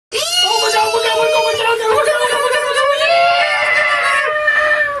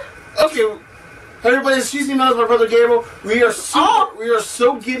Everybody, it's cheesymetal, my brother Gable. We are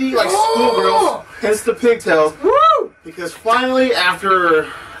so giddy like schoolgirls. Hence the pigtails. Woo! Because finally, after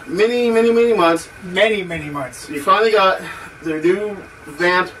many months, we finally got the new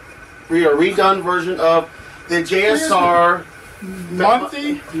vamped, redone version of the JSR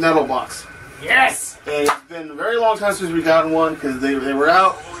Monthly Metal Box. Yes! And it's been a very long time since we've gotten one because they were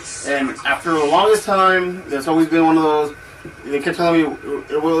out, and after the longest time, it's always been one of those. They kept telling me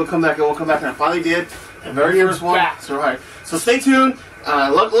it will come back, and I finally did. The very first one. So stay tuned.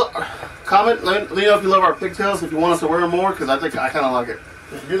 Comment, let me know if you love our pigtails. If you want us to wear them more, because I think I kind of like it.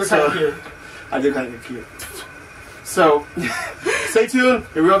 You look kind of cute. I do kind of get cute. So stay tuned.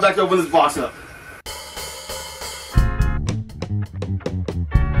 We're right back to open this box up.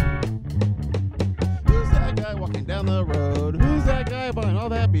 Who's that guy walking down the road? Who's that guy buying all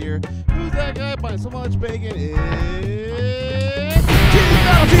that beer? Who's that guy buying so much bacon? It's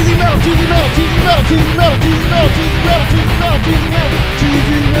cheesymetal, cheesymetal, cheesymetal, cheesymetal, cheesymetal, cheesymetal, cheesymetal, cheesymetal,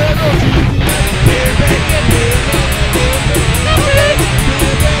 cheesymetal, cheesymetal, beer bacon, beer bacon,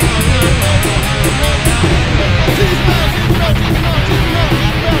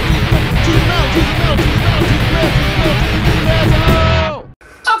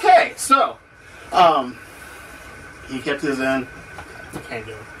 okay, so he kept his in. Can't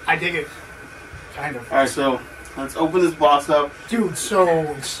do it. I dig it. Kind of. Alright, so let's open this box up. Dude, so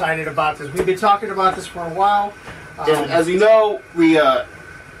excited about this. We've been talking about this for a while. And as you know, we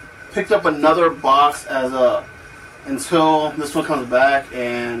picked up another box until this one comes back,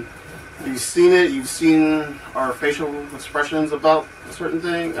 and you've seen it. You've seen our facial expressions about a certain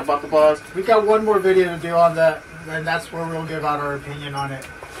thing, about the box. We got one more video to do on that, and that's where we'll give out our opinion on it.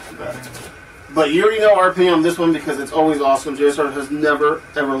 But you already know our opinion on this one because it's always awesome. JSR has never,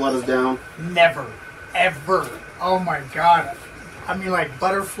 ever let us down. Never. Ever. Oh my god. I mean, like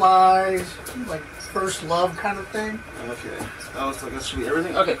butterflies, like first love kind of thing. Okay. Oh, so that should be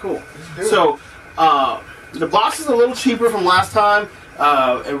everything? Okay, cool. So, the box is a little cheaper from last time.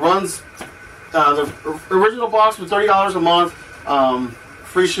 It runs, the original box was $30 a month,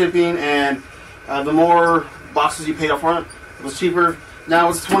 free shipping, and the more boxes you paid up front, it was cheaper. Now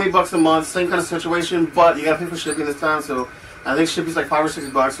it's $20 a month, same kind of situation, but you gotta pay for shipping this time, so I think shipping's like $5 or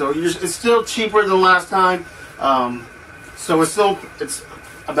 $6, so it's still cheaper than last time. So it's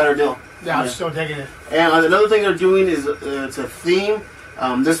a better deal. Yeah, I'm still digging it. And another thing they're doing is it's a theme.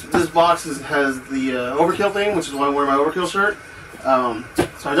 This box has the Overkill theme, which is why I'm wearing my Overkill shirt.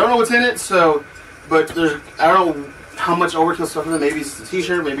 So I don't know what's in it. But I don't know how much Overkill stuff in it. Maybe it's a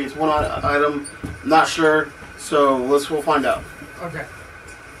T-shirt. Maybe it's one item. I'm not sure. So we'll find out. Okay.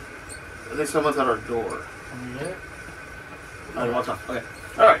 I think someone's at our door. Can we get it? Alright, watch out. Okay.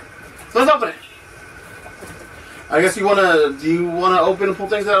 All right. So let's open it. I guess do you wanna open and pull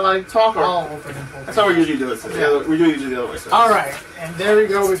things out like talk? Or? I'll open and pull. That's how we usually do it. So yeah. We do usually the other way. So. Alright, and there we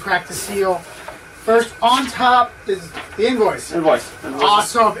go, we cracked the seal. First on top is the invoice. Invoice.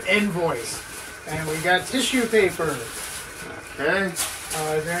 Awesome invoice. And we got tissue paper. Okay.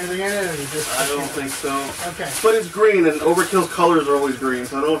 Is there anything in it? Or just I don't think so. Okay. But it's green, and Overkill's colors are always green,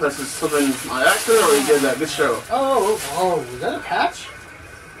 so I don't know if that's just something by accident or he did that. Good show. Oh, is that a patch?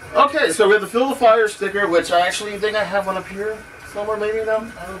 Okay, so we have the Fill the Fire sticker, which I actually think I have one up here somewhere, maybe now?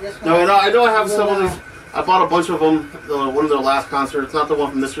 I don't guess not. No, I know I have some of these. I bought a bunch of them, one of their last concerts. It's not the one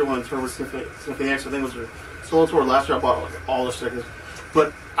from this year when it was Symphony X. I think it was their solo tour last year. I bought like all the stickers.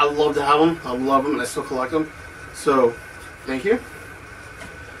 But I love to have them. I love them, and I still collect them. So, thank you.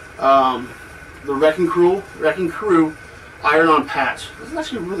 The Wrecking Crew iron-on patch. This is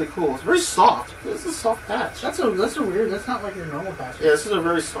actually really cool. It's very soft. This is a soft patch. That's a weird. That's not like your normal patch. Yeah, this is a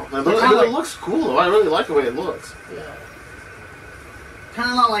very soft. It looks cool though. I really like the way it looks. Yeah. Kind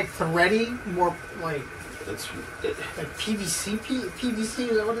of not like thready, more like. Like PVC. PVC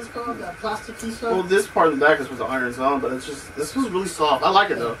is that what it's called? That plastic piece. Well, this part of the back is with the irons on, but it's just this was really soft. I like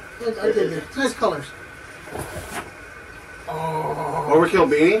it though. I dig it. It's nice colors. Oh. Overkill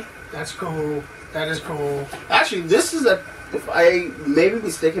beanie. That's cool. That is cool. Actually, this is if I may be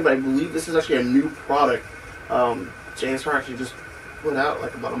mistaken, but I believe this is actually a new product. JSR actually just put out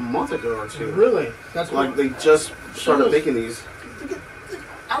like about a month ago or two. Really? That's like they just started making these.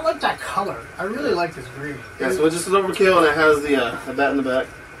 I like that color. I really like this green. Yeah, so it's just an Overkill and it has the bat in the back.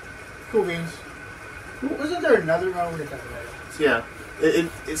 Cool beans. Wasn't there another one with that? Yeah.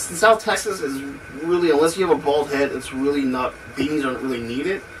 It's in South Texas is really, unless you have a bald head, it's really not, beanies aren't really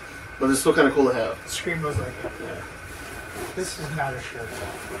needed, but it's still kind of cool to have. Scream was like it. Yeah. This is not a shirt.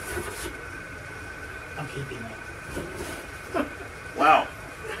 I'm keeping it. Wow.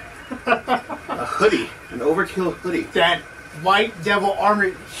 A hoodie. An Overkill hoodie. That White Devil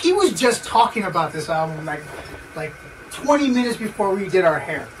Armory. He was just talking about this album like 20 minutes before we did our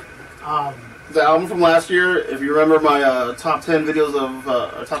hair. The album from last year, if you remember my top 10 videos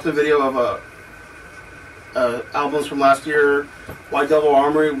of top 10 video of albums from last year, White Devil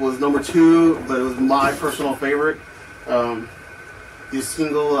Armory was number 2, but it was my personal favorite. The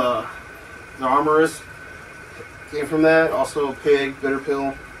single, The Armorist, came from that. Also, Pig, Bitter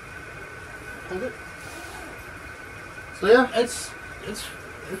Pill. So yeah, it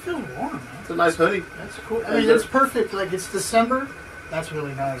feels warm, man. It's a nice hoodie. That's cool. I mean, it's perfect. Like, it's December. That's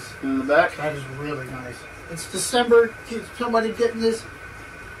really nice. In the back. That is really nice. It's December. Somebody getting this.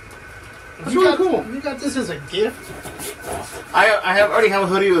 That's really cool. You got this as a gift. I already have a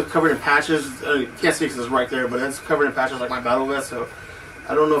hoodie with covered in patches. You can't see because it's right there, but it's covered in patches like my battle vest. So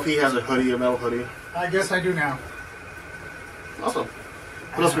I don't know if he has a hoodie, a metal hoodie. I guess I do now. Awesome.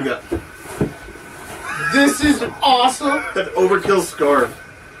 What else we got? This is awesome. An Overkill scarf.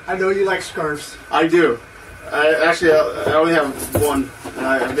 I know you like scarves. I do. I only have one, and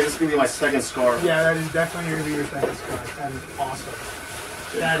I think it's gonna be my second scarf. Yeah, that is definitely gonna be your second scarf. That is awesome.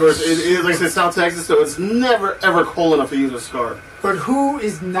 Of course, like I said, South Texas, so it's never ever cold enough to use a scarf. But who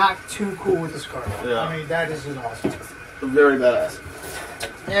is not too cool with a scarf? Yeah. I mean, that is just awesome. Very badass.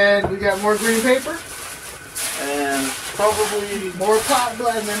 And we got more green paper. And probably more black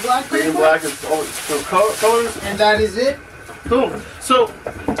and then black paper. Green and black is all so colors. And that is it. Cool. So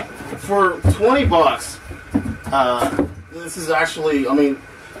for $20, this is actually, I mean,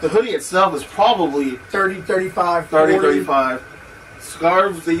 the hoodie itself is probably 30, 35, 30, 40. 35.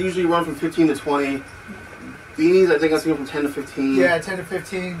 Scarves, they usually run from 15 to 20. Beanies, I think that's going from 10 to 15. Yeah, 10 to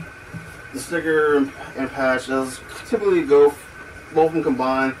 15. The sticker and patch, those typically go, both of them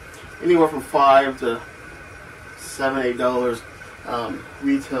combined, anywhere from $5 to $7, $8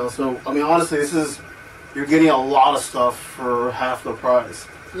 retail. So, I mean, honestly, you're getting a lot of stuff for half the price.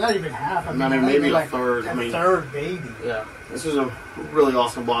 Not even half. I mean maybe like a third. A third, baby. Yeah, this is a really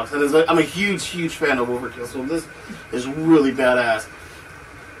awesome box, and I'm a huge fan of Overkill, so this is really badass.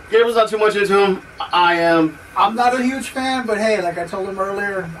 Gabriel's not too much into him. I am. I'm not a huge fan, but hey, like I told him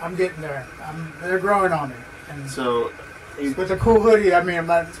earlier, I'm getting there. They're growing on me. And so, with a cool hoodie, I mean,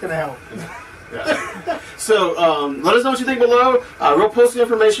 it's gonna help. Yeah. So let us know what you think below. We'll post the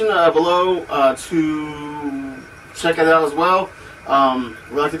information below to check it out as well.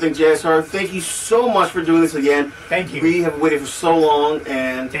 We'd like to thank JSR. Thank you so much for doing this again. Thank you. We have waited for so long,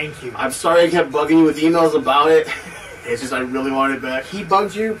 and thank you. I'm sorry I kept bugging you with emails about it. It's just I really wanted it back. He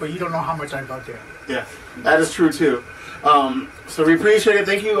bugged you, but you don't know how much I bugged him. Yeah, that is true too. So we appreciate it.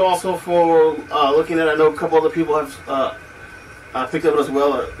 Thank you also for looking at it. I know a couple other people have picked up as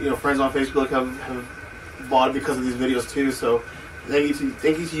well. Friends on Facebook have bought it because of these videos too. So thank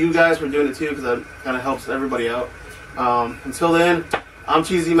you to you guys for doing it too, because that kind of helps everybody out. Until then, I'm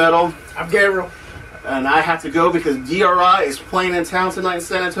Cheesy Metal. I'm Gabriel. And I have to go because DRI is playing in town tonight in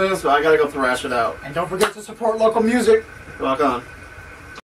San Antonio, so I gotta go thrash it out. And don't forget to support local music. Rock on.